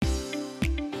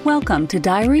Welcome to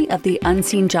Diary of the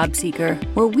Unseen Job Seeker,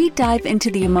 where we dive into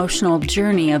the emotional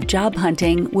journey of job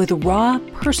hunting with raw,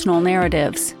 personal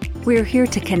narratives. We're here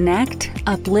to connect,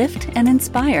 uplift, and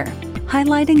inspire,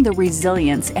 highlighting the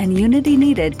resilience and unity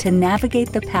needed to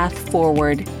navigate the path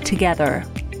forward together.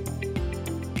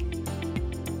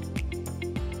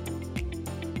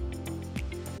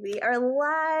 We are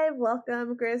live.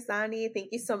 Welcome, Grizanie. Thank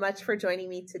you so much for joining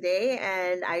me today,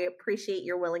 and I appreciate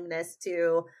your willingness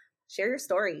to share your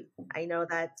story. I know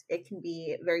that it can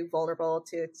be very vulnerable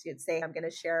to say I'm going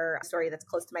to share a story that's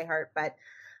close to my heart, but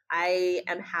I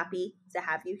am happy to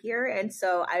have you here. And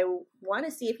so I want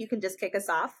to see if you can just kick us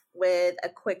off with a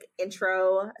quick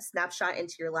intro, snapshot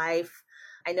into your life.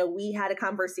 I know we had a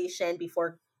conversation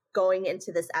before going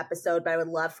into this episode, but I would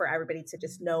love for everybody to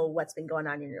just know what's been going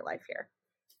on in your life here.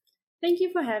 Thank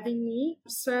you for having me.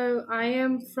 So I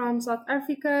am from South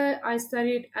Africa. I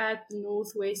studied at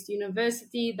Northwest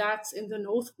University. That's in the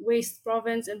Northwest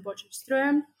province in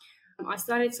Potchefstroom. I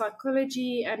studied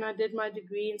psychology and I did my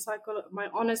degree in my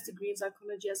honors degree in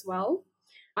psychology as well.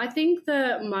 I think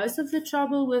the most of the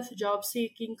trouble with job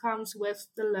seeking comes with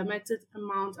the limited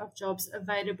amount of jobs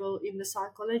available in the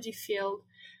psychology field,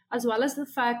 as well as the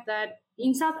fact that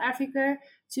in South Africa,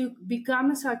 to become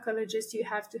a psychologist, you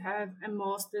have to have a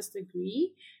master's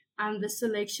degree, and the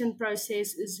selection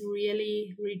process is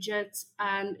really rigid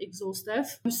and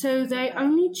exhaustive. So they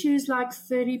only choose like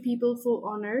 30 people for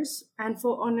honors, and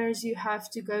for honors, you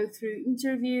have to go through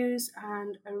interviews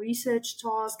and a research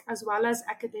task, as well as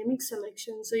academic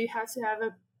selection. So you have to have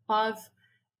above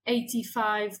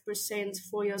 85%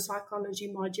 for your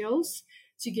psychology modules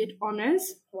to get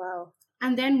honors. Wow.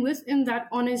 And then within that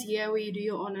honors year where you do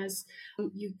your honors,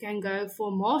 you can go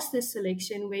for master's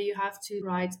selection where you have to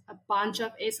write a bunch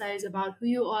of essays about who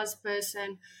you are as a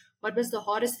person, what was the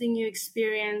hardest thing you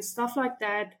experienced, stuff like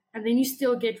that. And then you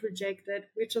still get rejected,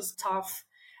 which is tough.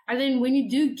 And then when you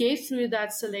do get through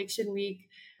that selection week,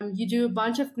 you do a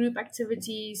bunch of group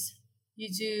activities, you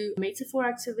do metaphor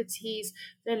activities,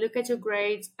 they look at your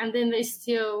grades, and then they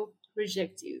still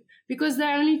reject you because they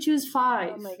only choose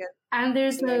 5. Oh my God. And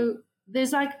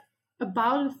there's like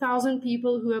about 1,000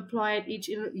 people who apply at each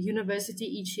university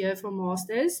each year for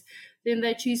masters. Then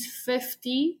they choose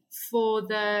 50 for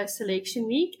the selection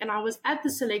week. And I was at the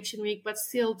selection week, but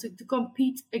still to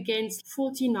compete against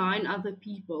 49 other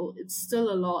people, it's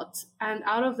still a lot. And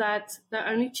out of that, they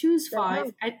only choose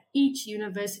 5 at each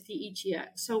university each year.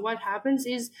 So what happens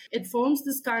is it forms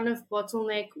this kind of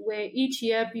bottleneck where each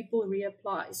year people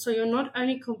reapply. So you're not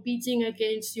only competing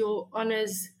against your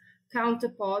honors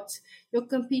counterparts, you're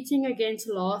competing against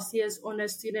last year's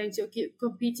honors students, you're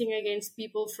competing against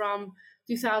people from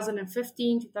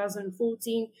 2015,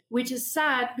 2014, which is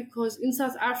sad because in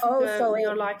South Africa,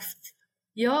 you're like,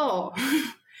 yo.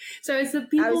 So it's the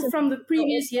people from the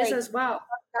previous years as well.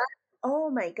 Oh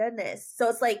my goodness. So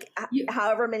it's like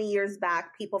however many years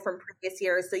back, people from previous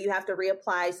years, so you have to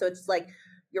reapply. So it's like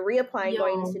you're reapplying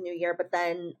going into New Year, but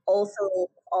then also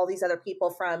all these other people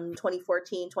from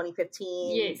 2014,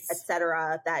 2015,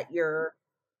 etc. that you're,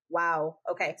 wow.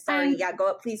 Okay. Sorry. Go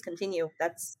up. Please continue.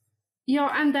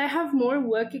 And they have more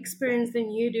work experience than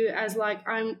you do. As like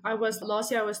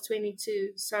last year I was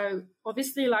 22. So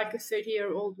obviously like a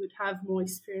 30-year-old would have more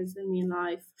experience than me in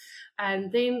life. And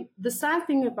then the sad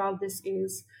thing about this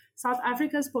is South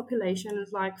Africa's population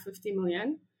is like 50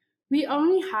 million. We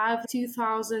only have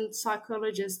 2,000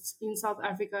 psychologists in South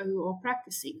Africa who are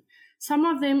practicing. Some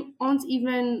of them aren't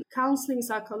even counseling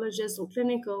psychologists or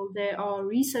clinical, they are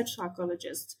research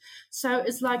psychologists. So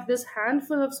it's like this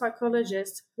handful of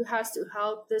psychologists who has to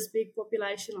help this big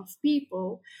population of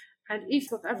people. And if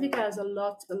South Africa has a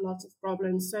lot of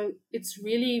problems. So it's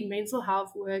really, mental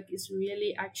health work is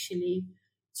really actually,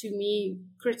 to me,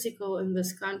 critical in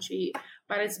this country,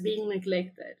 but it's being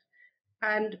neglected.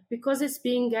 And because it's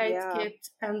being gatekept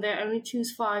and they only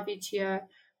choose 5 each year,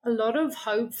 a lot of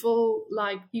hopeful,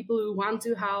 like people who want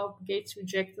to help gets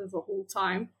rejected the whole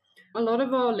time. A lot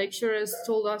of our lecturers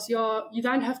told us, you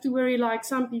don't have to worry, like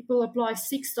some people apply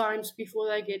 6 times before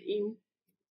they get in.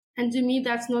 And to me,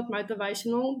 that's not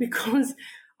motivational because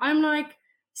I'm like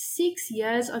 6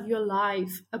 years of your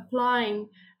life applying,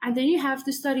 and then you have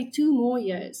to study 2 more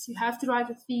years. You have to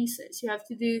write a thesis. You have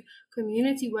to do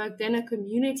community work, then a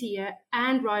community year,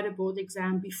 and write a board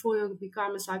exam before you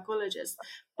become a psychologist.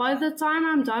 By the time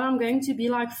I'm done, I'm going to be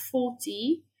like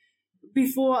 40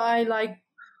 before I like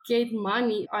get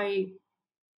money. I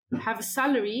have a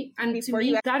salary, and to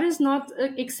me that is not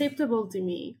acceptable to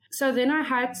me. So then I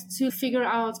had to figure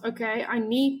out, okay, I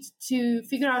need to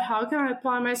figure out how can I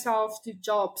apply myself to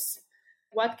jobs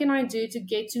what can I do to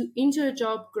get into a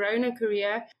job, grow in a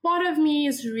career? Part of me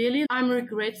is really, I'm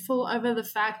regretful over the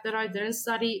fact that I didn't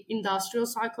study industrial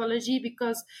psychology,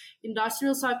 because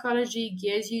industrial psychology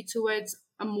gears you towards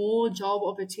a more job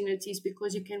opportunities,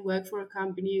 because you can work for a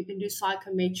company, you can do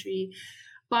psychometry.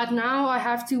 But now I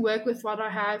have to work with what I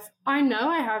have. I know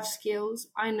I have skills.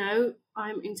 I know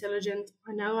I'm intelligent.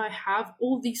 I know I have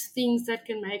all these things that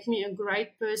can make me a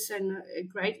great person, a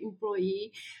great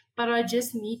employee. But I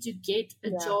just need to get a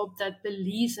job that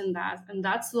believes in that. And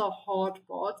that's the hard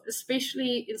part,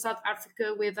 especially in South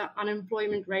Africa, where the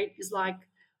unemployment rate is like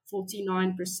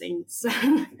 49%. So,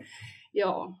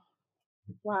 yeah.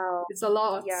 Wow. It's a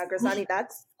lot. Yeah, Grizanie,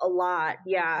 that's a lot.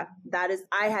 Yeah, that is,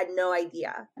 I had no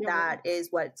idea that is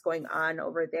what's going on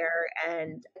over there.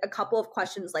 And a couple of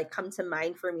questions like come to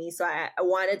mind for me. So I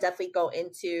want to definitely go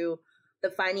into the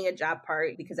finding a job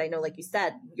part, because I know, like you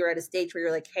said, you're at a stage where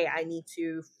you're like, hey, I need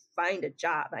to find a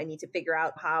job. I need to figure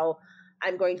out how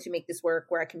I'm going to make this work,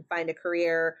 where I can find a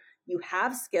career. You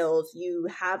have skills, you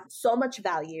have so much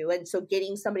value. And so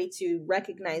getting somebody to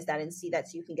recognize that and see that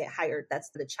so you can get hired, that's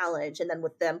the challenge. And then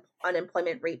with the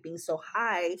unemployment rate being so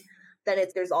high, then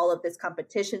there's all of this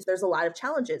competition. So there's a lot of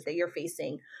challenges that you're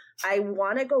facing. I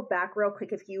want to go back real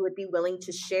quick, if you would be willing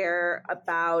to share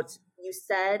about, you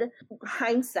said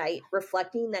hindsight,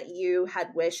 reflecting that you had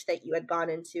wished that you had gone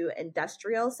into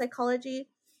industrial psychology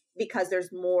because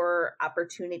there's more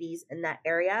opportunities in that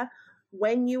area.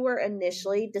 When you were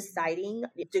initially deciding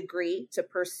the degree to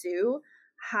pursue,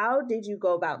 how did you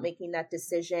go about making that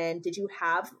decision? Did you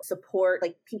have support,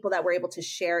 like people that were able to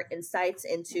share insights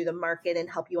into the market and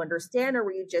help you understand? Or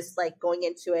were you just like going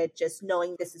into it, just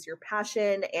knowing this is your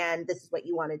passion and this is what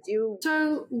you want to do?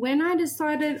 So when I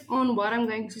decided on what I'm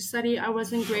going to study, I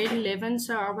was in grade 11.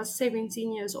 So I was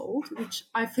 17 years old, which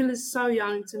I feel is so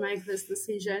young to make this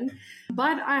decision.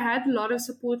 But I had a lot of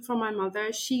support from my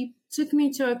mother. She took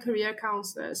me to a career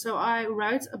counselor. So I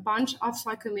wrote a bunch of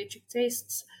psychometric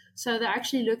tests. So they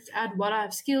actually looked at what I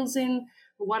have skills in,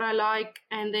 what I like,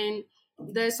 and then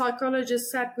the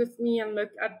psychologist sat with me and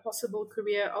looked at possible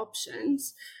career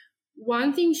options.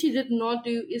 One thing she did not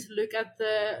do is look at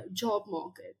the job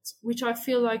market, which I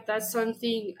feel like that's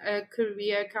something a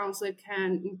career counselor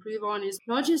can improve on, is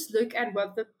not just look at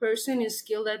what the person is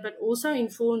skilled at, but also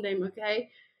inform them, okay,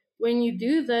 when you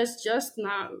do this, just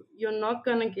now, you're not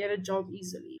going to get a job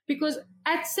easily. Because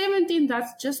at 17,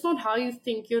 that's just not how you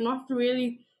think. You're not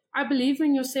really... I believe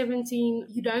when you're 17,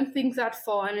 you don't think that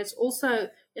far. And it's also,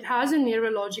 it has a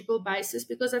neurological basis,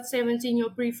 because at 17, your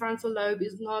prefrontal lobe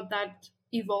is not that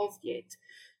evolved yet.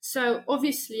 So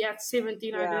obviously at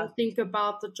 17, I didn't think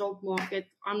about the job market.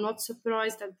 I'm not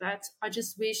surprised at that. I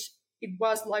just wish it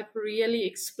was like really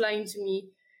explained to me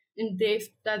in depth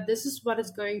that this is what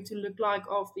it's going to look like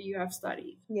after you have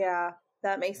studied. Yeah.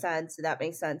 That makes sense.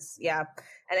 Yeah.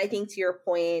 And I think to your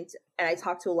point, and I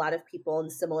talk to a lot of people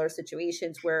in similar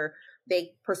situations where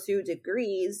they pursue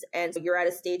degrees and you're at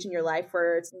a stage in your life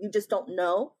where you just don't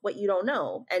know what you don't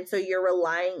know. And so you're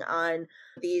relying on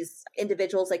these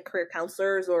individuals like career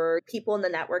counselors or people in the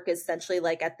network, essentially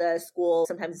like at the school.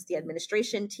 Sometimes it's the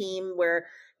administration team where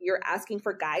you're asking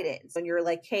for guidance and you're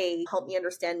like, hey, help me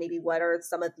understand maybe what are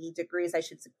some of the degrees I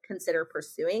should consider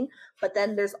pursuing. But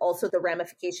then there's also the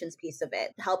ramifications piece of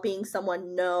it, helping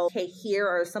someone know, hey, here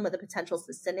are some of the potential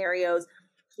scenarios.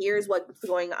 Here's what's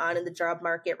going on in the job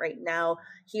market right now.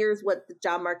 Here's what the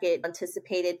job market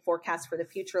anticipated forecast for the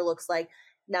future looks like.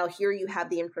 Now, here you have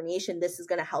the information. This is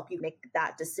going to help you make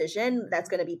that decision that's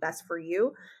going to be best for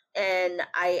you. And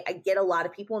I get a lot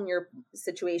of people in your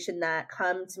situation that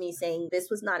come to me saying, this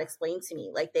was not explained to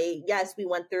me. Like yes, we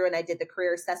went through and I did the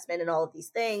career assessment and all of these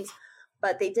things,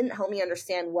 but they didn't help me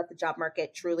understand what the job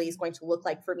market truly is going to look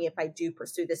like for me if I do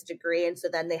pursue this degree. And so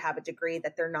then they have a degree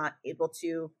that they're not able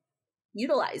to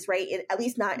utilize, right? At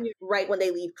least not right when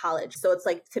they leave college. So it's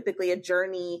like typically a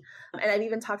journey. And I've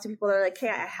even talked to people that are like, hey,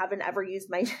 I haven't ever used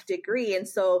my degree. And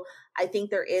so I think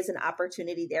there is an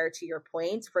opportunity there, to your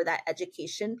point, for that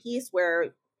education piece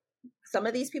where some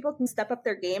of these people can step up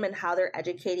their game and how they're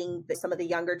educating some of the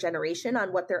younger generation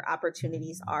on what their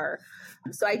opportunities are.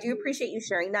 So I do appreciate you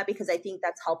sharing that, because I think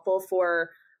that's helpful for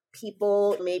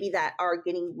people maybe that are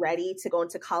getting ready to go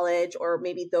into college, or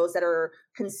maybe those that are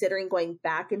considering going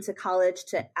back into college,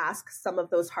 to ask some of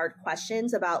those hard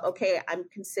questions about, okay, I'm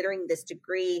considering this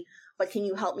degree, but can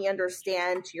you help me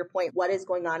understand, to your point, what is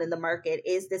going on in the market?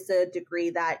 Is this a degree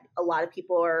that a lot of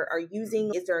people are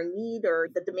using? Is there a need, or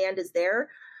the demand is there?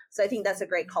 So I think that's a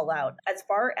great call out. As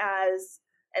far as,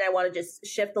 and I want to just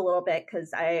shift a little bit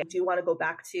because I do want to go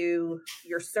back to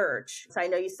your search. So I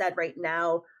know you said right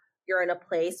now you're in a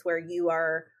place where you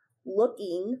are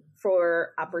looking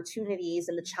for opportunities,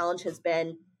 and the challenge has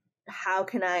been, how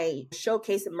can I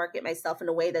showcase and market myself in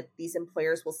a way that these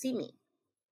employers will see me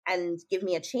and give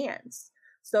me a chance?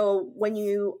 So when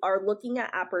you are looking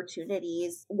at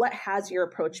opportunities, what has your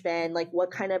approach been? Like, what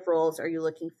kind of roles are you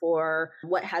looking for?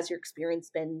 What has your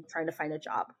experience been trying to find a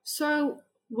job? So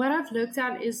what I've looked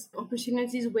at is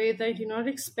opportunities where they do not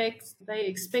expect, they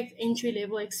expect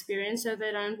entry-level experience, so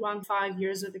they don't want 5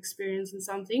 years of experience in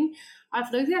something.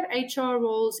 I've looked at HR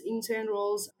roles, intern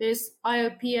roles, there's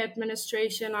IOP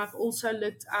administration. I've also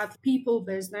looked at people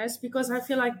business because I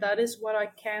feel like that is what I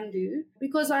can do.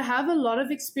 Because I have a lot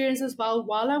of experience as well.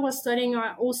 While I was studying,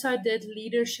 I also did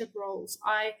leadership roles.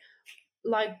 I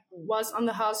was on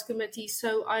the house committee,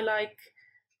 so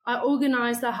I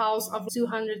organized a house of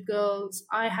 200 girls.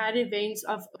 I had events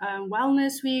of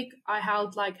wellness week. I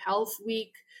held health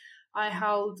week. I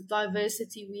held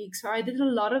diversity week. So I did a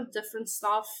lot of different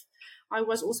stuff. I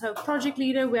was also a project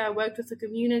leader where I worked with the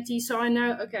community. So I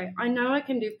know I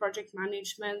can do project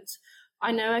management.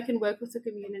 I know I can work with the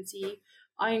community.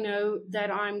 I know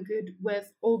that I'm good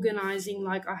with organizing.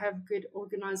 I have good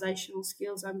organizational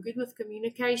skills. I'm good with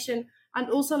communication.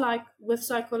 And also with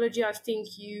psychology, I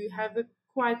think you have a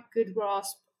quite good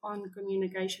grasp on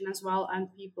communication as well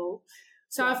and people.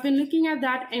 So I've been looking at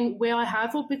that, and where I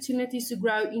have opportunities to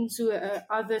grow into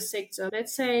other sector.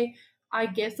 Let's say I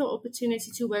get the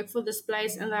opportunity to work for this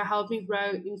place and they help me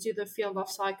grow into the field of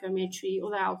psychometry,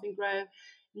 or they help me grow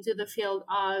into the field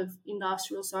of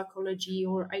industrial psychology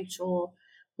or HR,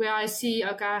 where I see,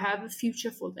 okay, I have a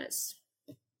future for this.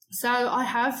 So I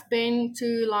have been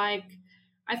to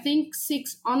I think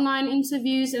 6 online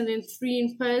interviews and then 3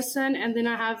 in person. And then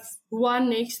I have 1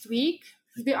 next week.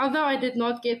 The other, I did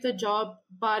not get the job,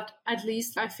 but at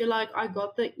least I feel like I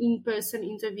got the in-person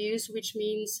interviews, which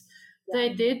means they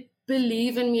did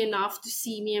believe in me enough to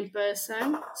see me in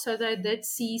person. So they did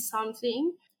see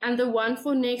something. And the one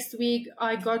for next week,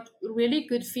 I got really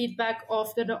good feedback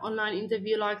after the online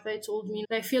interview. They told me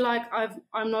they feel like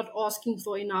I'm not asking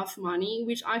for enough money,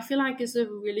 which I feel like is a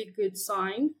really good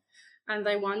sign. And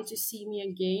they want to see me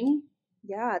again.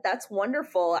 Yeah, that's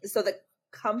wonderful. So the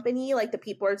company, the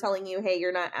people are telling you, hey,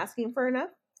 you're not asking for enough?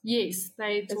 Yes,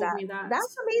 they told me that.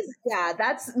 That's amazing. Yeah,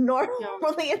 that's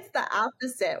normally it's the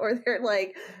opposite, where they're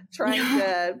trying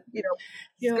to,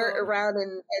 skirt around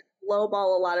and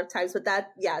lowball a lot of times. But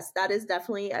that is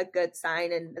definitely a good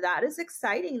sign. And that is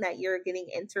exciting that you're getting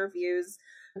interviews.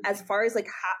 As far as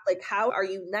how are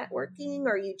you networking?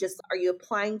 Are you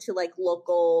applying to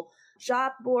local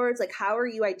job boards? How are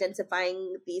you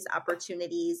identifying these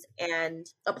opportunities and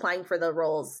applying for the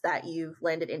roles that you've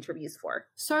landed interviews for?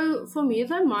 So for me,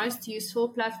 the most useful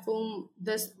platform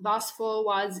thus far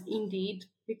was Indeed,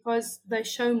 because they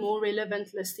show more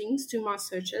relevant listings to my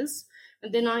searches.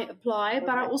 And then I apply,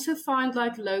 but I also find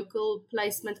local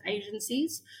placement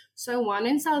agencies. So one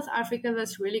in South Africa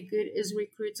that's really good is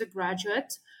Recruit a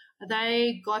Graduate.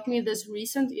 They got me this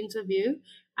recent interview,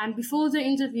 and before the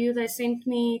interview, they sent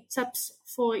me tips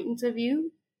for interview,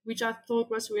 which I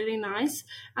thought was really nice.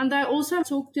 And they also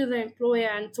talked to the employer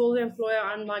and told the employer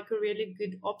I'm a really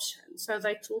good option. So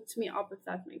they talked me up, if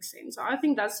that makes sense. So I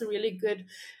think that's really good.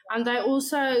 And they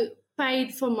also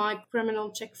paid for my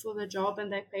criminal check for the job,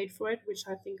 and they paid for it, which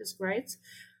I think is great.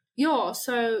 Yeah,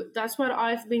 so that's what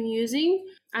I've been using.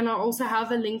 And I also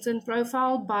have a LinkedIn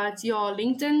profile, but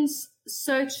LinkedIn's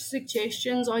search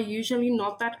suggestions are usually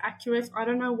not that accurate. I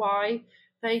don't know why.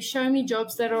 They show me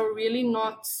jobs that are really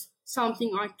not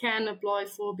something I can apply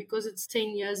for, because it's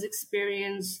 10 years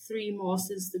experience, 3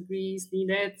 master's degrees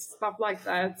needed, stuff like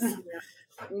that.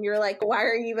 And you're why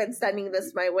are you even sending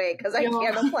this my way? Because I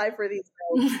can't apply for these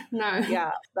roles. No.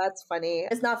 Yeah, that's funny.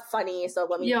 It's not funny, so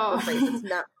let me rephrase. It's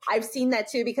not. I've seen that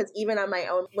too, because even on my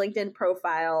own LinkedIn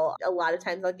profile, a lot of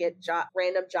times I'll get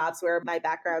random jobs where my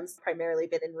background's primarily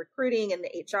been in recruiting and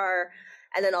HR.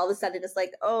 And then all of a sudden it's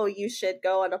oh, you should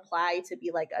go and apply to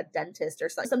be a dentist or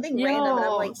something random. And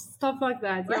I'm stuff like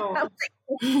that. I'm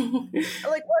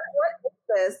what is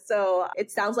this? So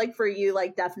it sounds like for you,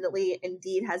 definitely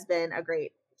Indeed has been a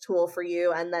great tool for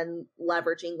you, and then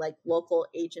leveraging local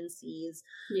agencies.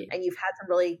 And you've had some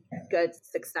really good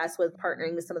success with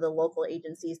partnering with some of the local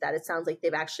agencies that it sounds like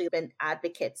they've actually been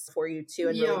advocates for you too,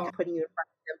 and really putting you in front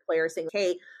of the employer saying,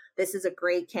 hey, this is a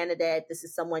great candidate. This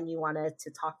is someone you wanted to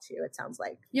talk to, it sounds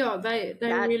like. Yeah,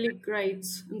 they're really great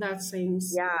in that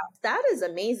sense. Yeah, that is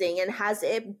amazing. And has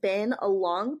it been a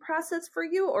long process for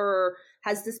you, or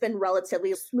has this been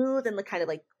relatively smooth and kind of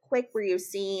quick were you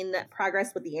seeing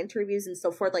progress with the interviews and so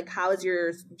forth? Like, how has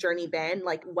your journey been?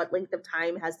 Like, what length of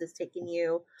time has this taken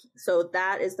you? So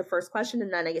that is the first question.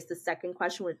 And then I guess the second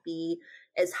question would be,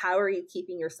 is how are you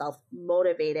keeping yourself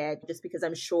motivated? Just because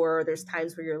I'm sure there's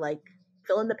times where you're like,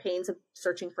 feeling the pains of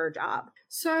searching for a job.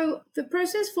 So the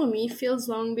process for me feels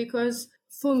long because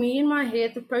for me in my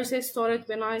head, the process started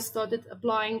when I started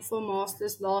applying for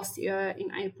masters last year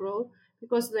in April,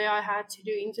 because there I had to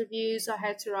do interviews, I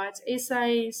had to write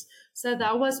essays. So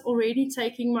that was already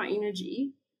taking my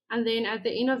energy. And then at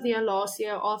the end of the year last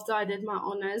year, after I did my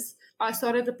honors, I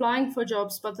started applying for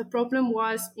jobs. But the problem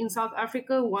was in South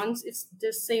Africa, once it's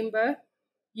December,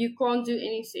 you can't do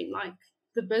anything. Like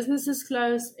the business is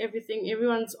closed,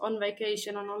 everyone's on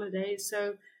vacation, on holidays.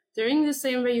 So during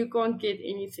December, you can't get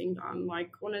anything done. Like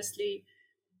honestly,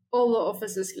 all the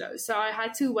offices closed. So I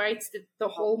had to wait the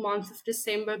whole month of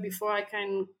December before I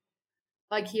can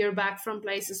like hear back from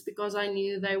places, because I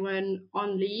knew they were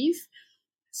on leave.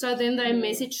 So then they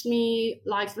messaged me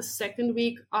like the second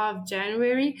week of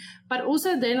January. But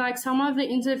also then like some of the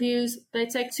interviews, they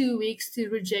take 2 weeks to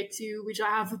reject you, which I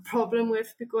have a problem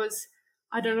with because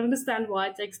I don't understand why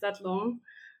it takes that long.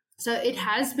 So it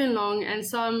has been long, and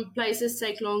some places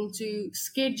take long to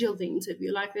schedule the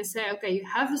interview. Like they say, okay, you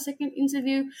have a second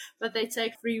interview, but they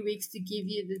take 3 weeks to give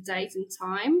you the date and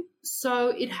time. So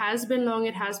it has been long.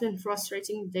 It has been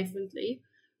frustrating, definitely.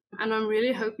 And I'm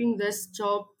really hoping this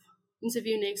job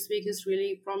interview next week is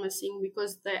really promising,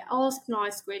 because they asked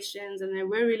nice questions and they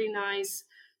were really nice.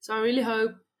 So I really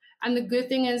hope. And the good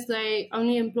thing is they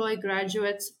only employ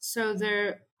graduates. So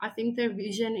I think their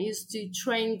vision is to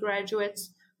train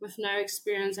graduates with no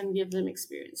experience and give them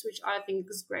experience, which I think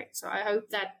is great. So I hope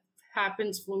that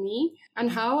happens for me. And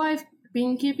how I've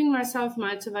been keeping myself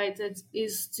motivated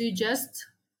is to just,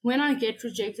 when I get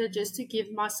rejected, just to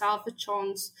give myself a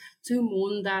chance to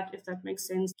mourn that, if that makes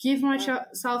sense. Give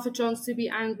myself a chance to be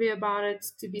angry about it,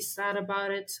 to be sad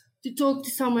about it, to talk to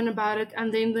someone about it.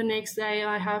 And then the next day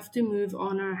I have to move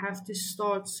on. I have to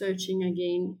start searching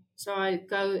again. So I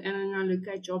go and I look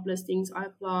at job listings, I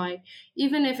apply.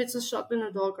 Even if it's a shot in the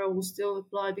dark, I will still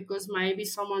apply, because maybe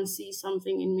someone sees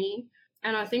something in me.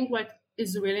 And I think what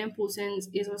is really important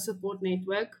is a support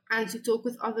network, and to talk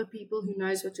with other people who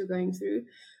knows what you're going through.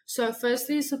 So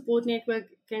firstly, a support network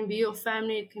can be your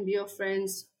family, it can be your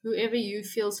friends, whoever you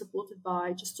feel supported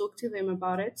by. Just talk to them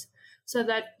about it so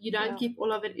that you don't keep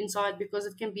all of it inside, because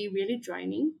it can be really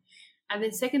draining. And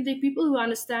then secondly, people who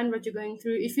understand what you're going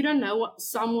through. If you don't know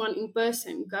someone in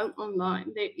person, go online.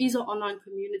 There is an online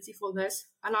community for this.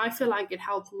 And I feel like it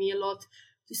helped me a lot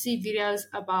to see videos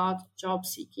about job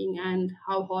seeking and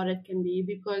how hard it can be,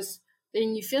 because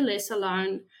then you feel less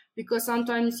alone, because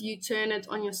sometimes you turn it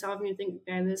on yourself and you think,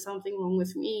 okay, there's something wrong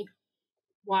with me.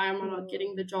 Why am I not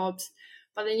getting the jobs?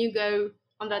 But then you go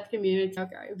on that community.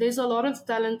 Okay, there's a lot of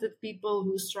talented people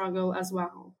who struggle as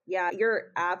well. Yeah, you're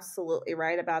absolutely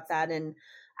right about that. And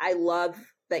I love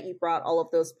that you brought all of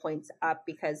those points up,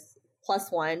 because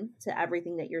 +1 to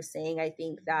everything that you're saying, I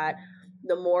think that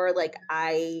the more like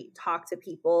I talk to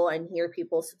people and hear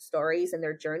people's stories and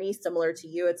their journeys similar to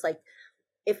you, it's like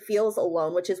it feels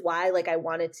alone, which is why like I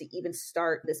wanted to even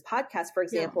start this podcast, for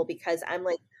example, because I'm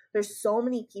like, there's so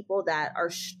many people that are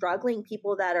struggling,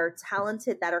 people that are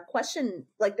talented, that are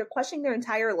they're questioning their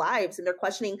entire lives, and they're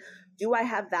questioning, do I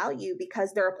have value?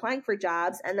 Because they're applying for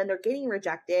jobs and then they're getting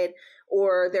rejected,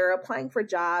 or they're applying for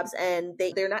jobs and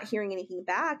they're not hearing anything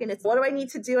back. And it's, what do I need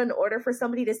to do in order for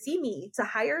somebody to see me, to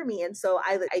hire me? And so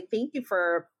I thank you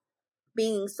for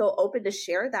being so open to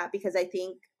share that, because I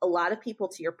think a lot of people,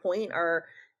 to your point, are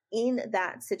in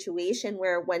that situation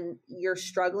where when you're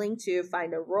struggling to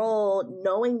find a role,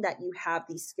 knowing that you have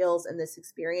these skills and this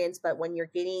experience, but when you're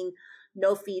getting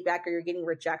no feedback or you're getting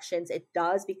rejections, it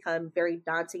does become very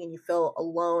daunting, and you feel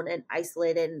alone and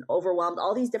isolated and overwhelmed,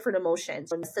 all these different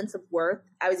emotions and sense of worth.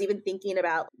 I was even thinking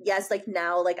about, yes, like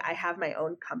now, like I have my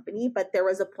own company, but there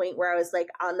was a point where I was like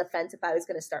on the fence if I was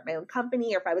going to start my own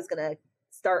company or if I was going to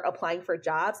start applying for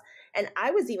jobs. And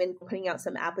I was even putting out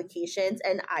some applications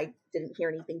and I didn't hear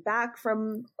anything back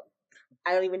from,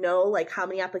 I don't even know like how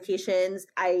many applications.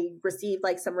 I received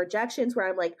like some rejections where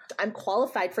I'm like, I'm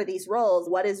qualified for these roles.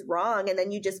 What is wrong? And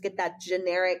then you just get that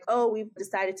generic, oh, we've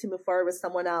decided to move forward with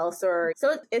someone else. Or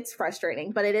so it's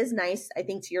frustrating, but it is nice, I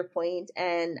think, to your point,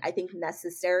 and I think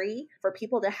necessary for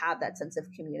people to have that sense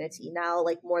of community now,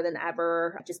 like more than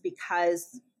ever, just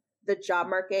because the job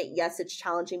market, yes, it's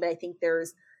challenging, but I think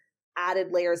there's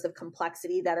added layers of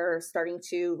complexity that are starting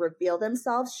to reveal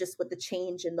themselves just with the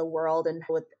change in the world and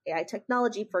with AI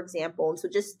technology, for example. And so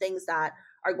just things that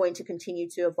are going to continue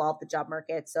to evolve the job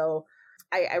market. So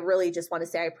I really just want to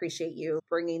say I appreciate you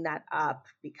bringing that up,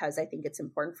 because I think it's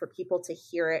important for people to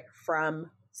hear it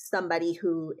from somebody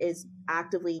who is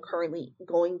actively currently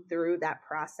going through that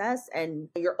process, and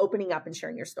you're opening up and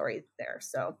sharing your story there.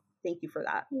 So thank you for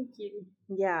that. Thank you.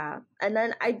 Yeah. And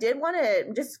then I did want to,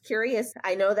 I'm just curious,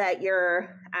 I know that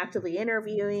you're actively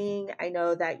interviewing. I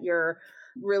know that you're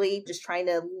really just trying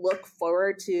to look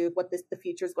forward to what the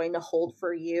future is going to hold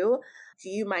for you. Do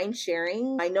you mind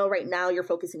sharing? I know right now you're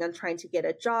focusing on trying to get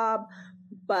a job,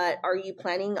 but are you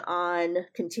planning on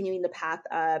continuing the path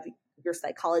of your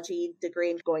psychology degree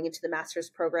and going into the master's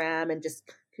program and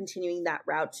just continuing that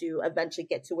route to eventually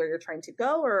get to where you're trying to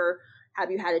go? Or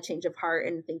have you had a change of heart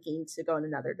and thinking to go in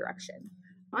another direction?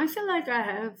 I feel like I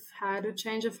have had a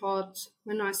change of heart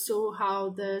when I saw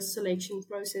how the selection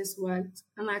process worked,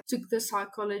 and I took the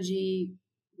psychology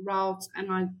route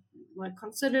and I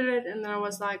considered it, and then I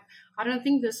was like, I don't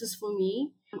think this is for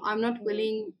me. I'm not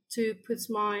willing to put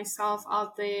myself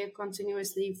out there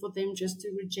continuously for them just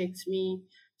to reject me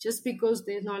just because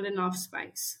there's not enough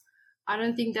space. I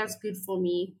don't think that's good for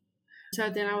me. So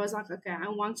then I was like, okay, I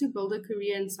want to build a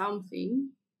career in something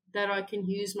that I can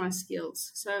use my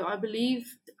skills. So I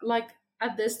believe,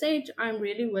 at this stage, I'm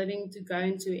really willing to go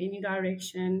into any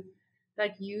direction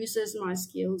that uses my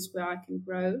skills where I can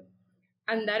grow.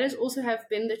 And that has also have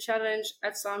been the challenge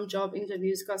at some job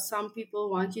interviews, because some people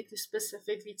want you to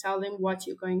specifically tell them what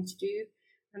you're going to do.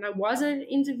 And I was at an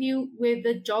interview where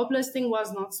the job listing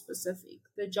was not specific.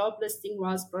 The job listing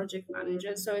was project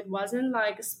manager. So it wasn't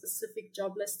like a specific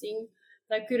job listing.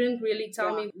 They couldn't really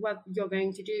tell me what you're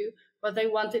going to do, but they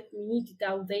wanted me to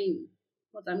tell them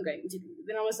what I'm going to do.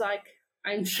 Then I was like,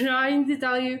 I'm trying to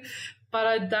tell you, but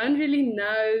I don't really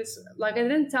know. I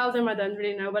didn't tell them I don't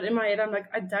really know, but in my head, I'm like,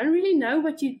 I don't really know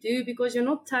what you do because you're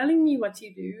not telling me what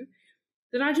you do.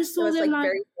 Then I just told them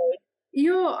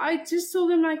I just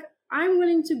told them I'm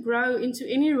willing to grow into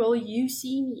any role you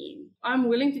see me in. I'm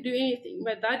willing to do anything.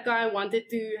 But that guy wanted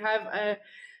to have a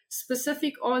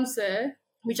specific answer,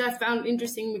 which I found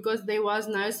interesting because there was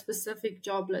no specific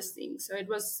job listing. So it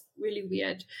was really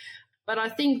weird. But I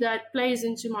think that plays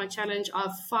into my challenge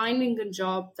of finding a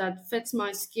job that fits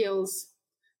my skills,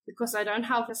 because I don't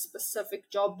have a specific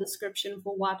job description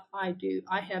for what I do.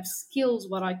 I have skills,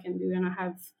 what I can do, and I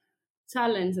have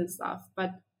talents and stuff.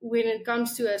 But when it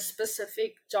comes to a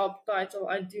specific job title,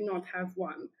 I do not have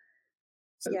one.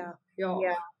 So, yeah.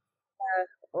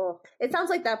 Oh, it sounds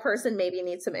like that person maybe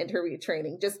needs some interview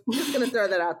training. Just going to throw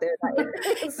that out there.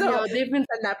 So send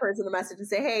that person a message and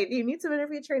say, hey, do you need some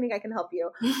interview training? I can help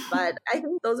you. But I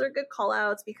think those are good call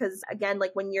outs, because again,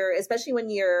 especially when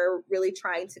you're really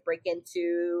trying to break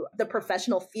into the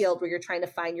professional field where you're trying to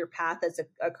find your path as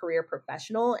a career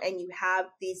professional, and you have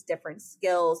these different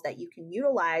skills that you can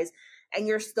utilize, and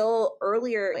you're still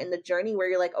earlier in the journey where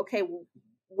you're like, okay,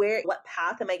 what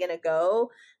path am I going to go?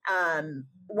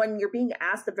 When you're being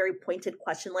asked a very pointed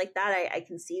question like that, I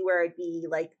can see where it'd be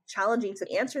challenging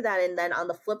to answer that. And then on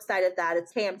the flip side of that,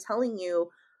 it's, hey, I'm telling you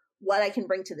what I can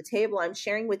bring to the table. I'm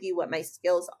sharing with you what my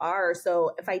skills are.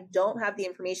 So if I don't have the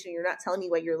information, you're not telling me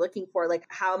what you're looking for,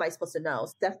 how am I supposed to know?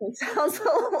 Definitely sounds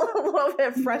a little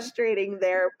bit frustrating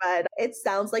there, but it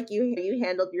sounds like you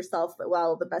handled yourself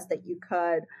well, the best that you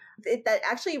could. That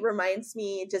actually reminds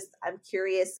me, I'm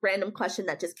curious, random question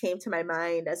that just came to my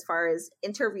mind as far as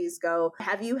interviews go.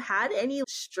 Have you had any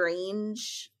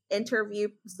strange interviews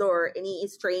or any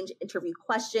strange interview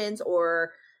questions,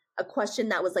 or a question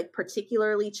that was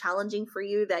particularly challenging for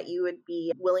you that you would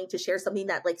be willing to share, something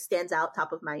that stands out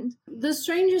top of mind? The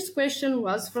strangest question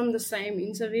was from the same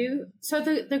interview. So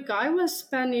the guy was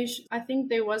Spanish. I think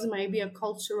there was maybe a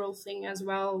cultural thing as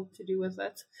well to do with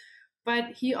it.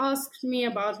 But he asked me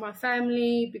about my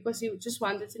family because he just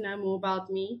wanted to know more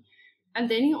about me. And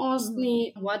then he asked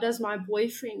me, what does my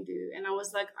boyfriend do? And I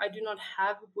was like, I do not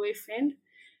have a boyfriend.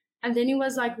 And then he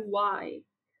was like, why?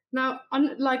 Now,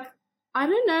 I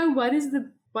don't know what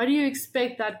do you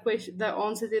expect that question, the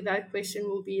answer to that question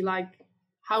will be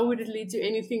how would it lead to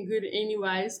anything good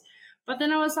anyways? But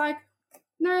then I was like,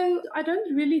 no, I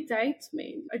don't really date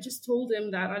men. I just told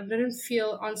him that I didn't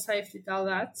feel unsafe to tell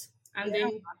that. And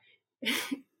then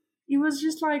he was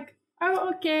just like,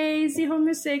 oh, okay, is he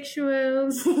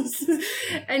homosexuals?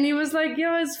 And he was like,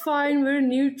 yeah, it's fine, we're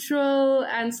neutral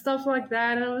and stuff like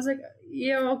that. And I was like,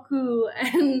 yeah, cool.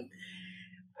 And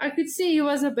I could see he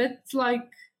was a bit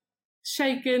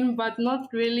shaken, but not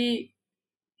really.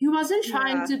 He wasn't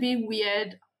trying to be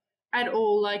weird at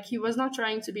all. He was not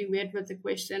trying to be weird with the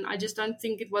question. I just don't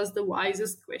think it was the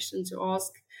wisest question to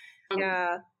ask.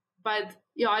 But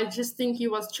I just think he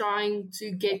was trying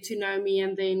to get to know me,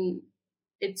 and then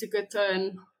it took a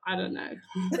turn. I don't know.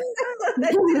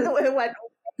 It went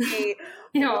way,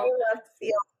 Yeah. way left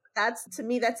field. That's, to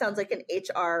me, that sounds like an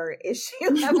HR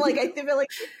issue. I'm like, I feel like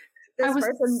I this was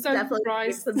person so definitely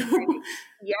needs surprised. some training.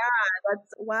 Yeah,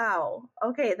 that's, wow.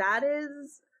 Okay, that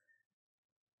is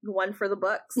one for the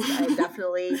books. I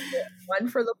definitely one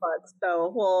for the books.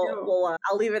 So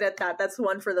I'll leave it at that. That's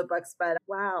one for the books. But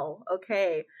wow,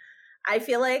 okay. I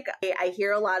feel like I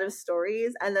hear a lot of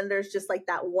stories, and then there's just like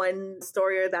that one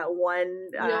story or that one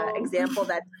example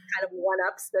that kind of one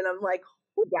ups. And I'm like,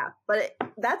 yeah. But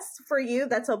that's for you.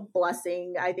 That's a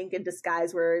blessing, I think, in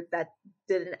disguise, where that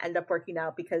didn't end up working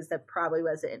out because that probably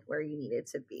wasn't where you needed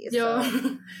to be. Yeah.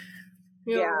 So.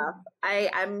 Yeah.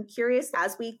 I'm curious,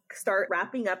 as we start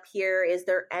wrapping up here, is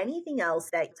there anything else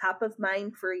that top of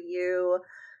mind for you?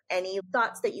 Any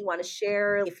thoughts that you want to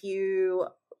share? If you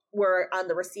were on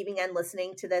the receiving end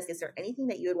listening to this, is there anything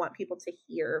that you would want people to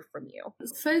hear from you?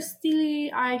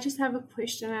 Firstly, I just have a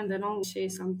question and then I'll share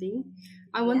something.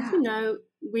 I want to know,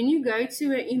 when you go to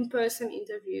an in-person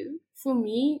interview, for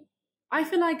me, I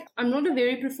feel like I'm not a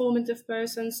very performative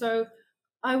person, so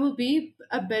I will be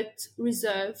a bit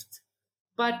reserved.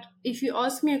 But if you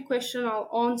ask me a question, I'll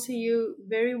answer you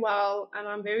very well, and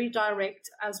I'm very direct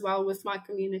as well with my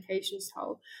communication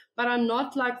style. But I'm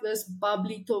not like this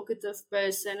bubbly, talkative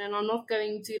person, and I'm not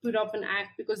going to put up an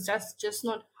act because that's just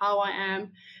not how I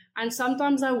am. And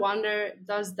sometimes I wonder,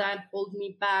 does that hold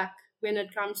me back when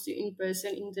it comes to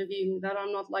in-person interviewing, that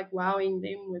I'm not like wowing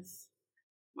them with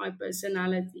my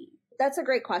personality? That's a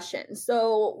great question.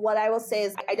 So what I will say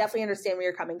is I definitely understand where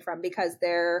you're coming from, because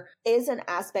there is an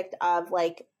aspect of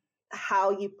like how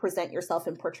you present yourself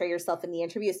and portray yourself in the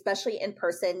interview, especially in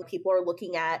person. People are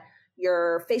looking at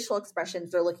your facial expressions.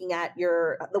 They're looking at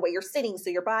the way you're sitting, so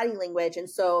your body language. And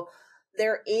so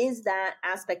there is that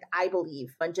aspect, I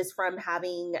believe, and just from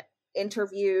having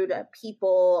interviewed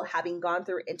people, having gone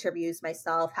through interviews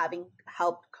myself, having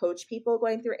helped coach people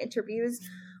going through interviews,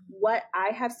 what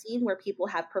I have seen where people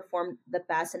have performed the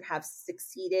best and have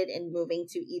succeeded in moving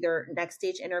to either next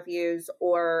stage interviews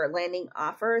or landing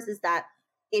offers is that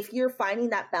if you're finding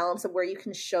that balance of where you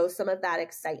can show some of that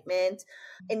excitement,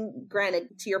 and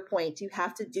granted, to your point, you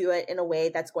have to do it in a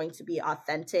way that's going to be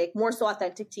authentic, more so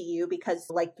authentic to you, because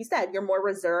like you said, you're more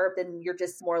reserved and you're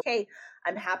just more, hey,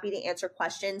 I'm happy to answer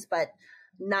questions, but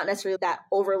not necessarily that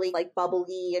overly like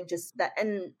bubbly and just that.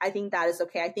 And I think that is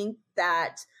okay. I think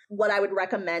that what I would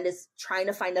recommend is trying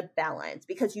to find a balance,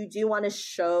 because you do want to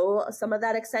show some of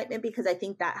that excitement, because I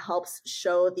think that helps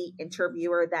show the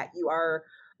interviewer that you're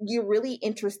really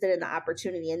interested in the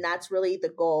opportunity. And that's really the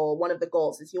goal. One of the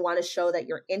goals is you want to show that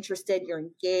you're interested, you're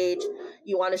engaged.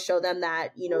 You want to show them that,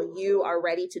 you are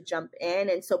ready to jump in.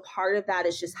 And so part of that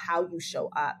is just how you show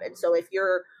up. And so if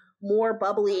you're more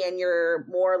bubbly and you're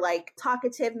more like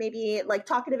talkative, maybe like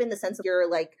talkative in the sense of you're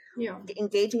like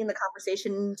engaging in the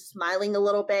conversation, smiling a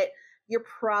little bit, you're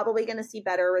probably going to see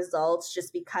better results,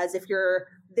 just because if you're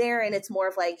there and it's more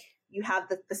of like, you have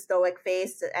the stoic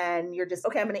face and you're just,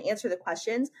 okay, I'm going to answer the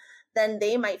questions, then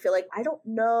they might feel like, I don't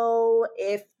know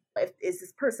if is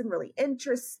this person really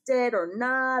interested or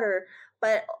not,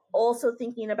 but also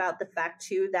thinking about the fact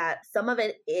too, that some of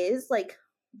it is like,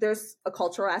 there's a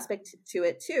cultural aspect to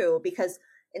it too, because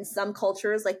in some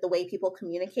cultures, like the way people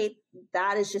communicate,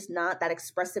 that is just not, that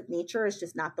expressive nature is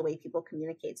just not the way people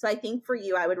communicate. So I think for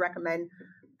you, I would recommend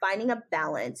finding a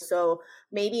balance. So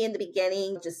maybe in the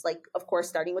beginning, just like, of course,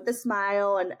 starting with a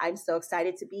smile and I'm so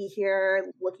excited to be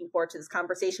here, looking forward to this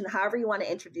conversation, however you want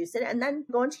to introduce it, and then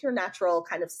go into your natural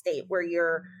kind of state where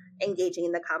you're engaging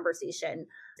in the conversation.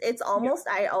 It's almost,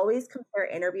 I always compare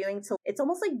interviewing to, it's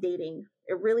almost like dating.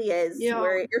 It really is,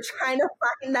 where you're trying to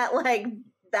find that like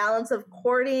balance of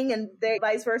courting and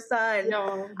vice versa. And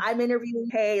I'm interviewing,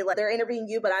 hey, they're interviewing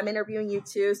you, but I'm interviewing you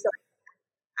too. So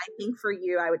I think for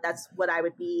you, that's what I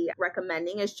would be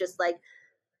recommending, is just like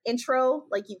intro,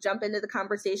 like you jump into the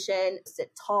conversation,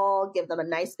 sit tall, give them a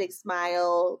nice big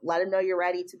smile, let them know you're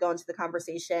ready to go into the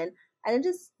conversation, and then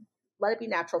just let it be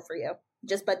natural for you.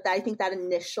 But I think that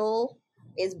initial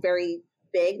is very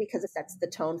big because it sets the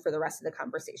tone for the rest of the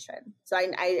conversation. So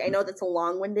I know that's a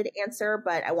long-winded answer,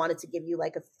 but I wanted to give you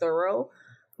like a thorough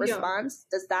response.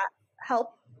 Does that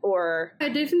help? Or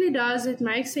it definitely does. It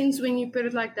makes sense when you put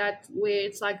it like that, where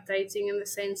it's like dating, in the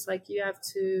sense like you have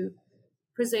to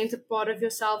present a part of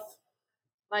yourself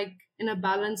like in a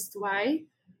balanced way,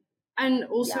 and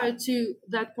also to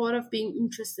that part of being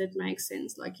interested makes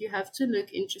sense. Like you have to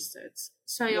look interested.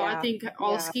 So I think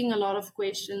asking a lot of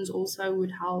questions also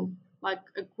would help, like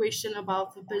a question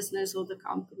about the business or the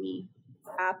company.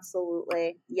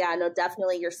 Absolutely. Yeah, no,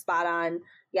 definitely. You're spot on.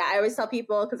 Yeah, I always tell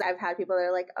people, because I've had people that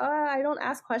are like, oh, I don't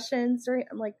ask questions.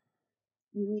 I'm like,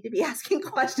 you need to be asking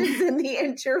questions in the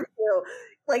interview.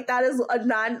 Like that is a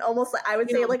I would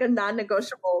say like a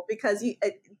non-negotiable, because you,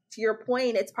 to your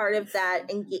point, it's part of that.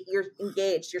 You're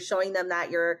engaged. You're showing them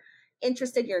that you're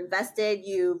interested, you're invested,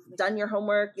 you've done your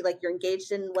homework, you're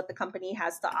engaged in what the company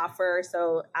has to offer.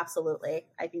 So absolutely.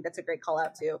 I think that's a great call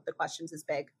out too. The questions is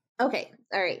big. Okay.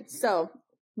 All right. So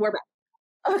we're back.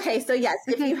 Okay. So yes,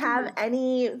 if you have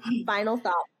any final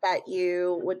thoughts that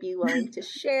you would be willing to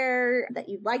share, that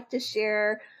you'd like to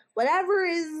share, whatever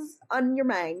is on your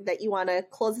mind that you want to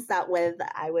close us out with,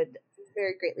 I would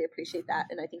very greatly appreciate that.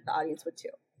 And I think the audience would too.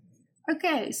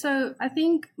 Okay, so I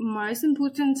think most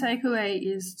important takeaway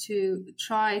is to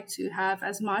try to have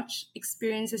as much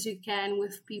experience as you can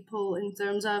with people in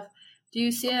terms of, do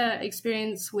you see an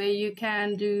experience where you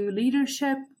can do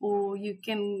leadership or you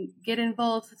can get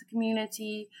involved with the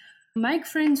community? Make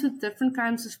friends with different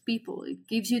kinds of people. It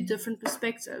gives you different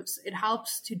perspectives. It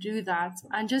helps to do that.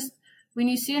 And just when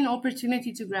you see an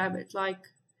opportunity to grab it,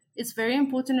 it's very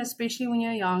important, especially when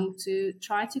you're young, to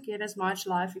try to get as much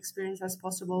life experience as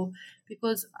possible,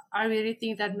 because I really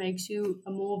think that makes you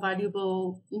a more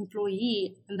valuable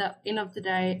employee at the end of the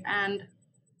day, and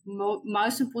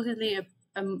most importantly,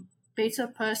 a better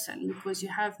person, because you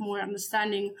have more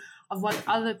understanding of what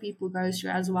other people go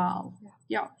through as well.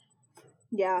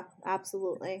 Yeah,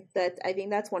 absolutely. I think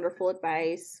that's wonderful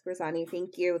advice, Grizanie.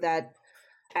 Thank you. That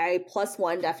I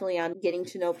 +1 definitely on getting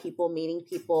to know people, meeting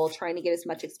people, trying to get as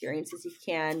much experience as you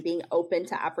can, being open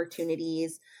to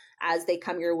opportunities as they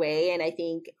come your way. And I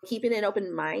think keeping an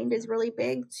open mind is really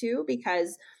big too,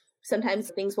 because sometimes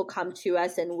things will come to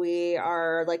us and we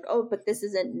are like, oh, but this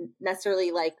isn't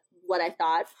necessarily like what I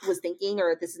thought was thinking,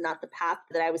 or this is not the path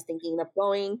that I was thinking of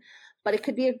going, but it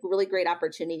could be a really great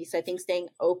opportunity. So I think staying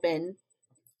open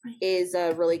is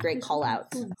a really great call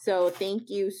out. So thank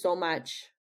you so much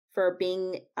for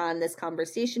being on this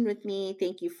conversation with me.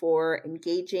 Thank you for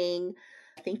engaging.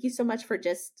 Thank you so much for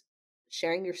just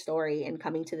sharing your story and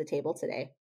coming to the table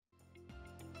today.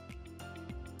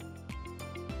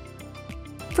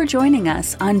 For joining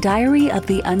us on Diary of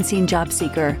the Unseen Job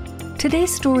Seeker.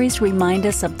 Today's stories remind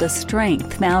us of the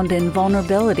strength found in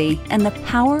vulnerability and the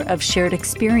power of shared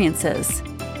experiences.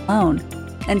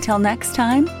 Until next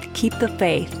time, keep the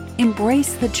faith,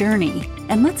 embrace the journey,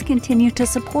 and let's continue to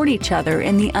support each other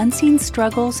in the unseen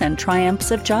struggles and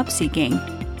triumphs of job seeking.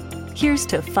 Here's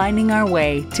to finding our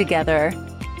way together.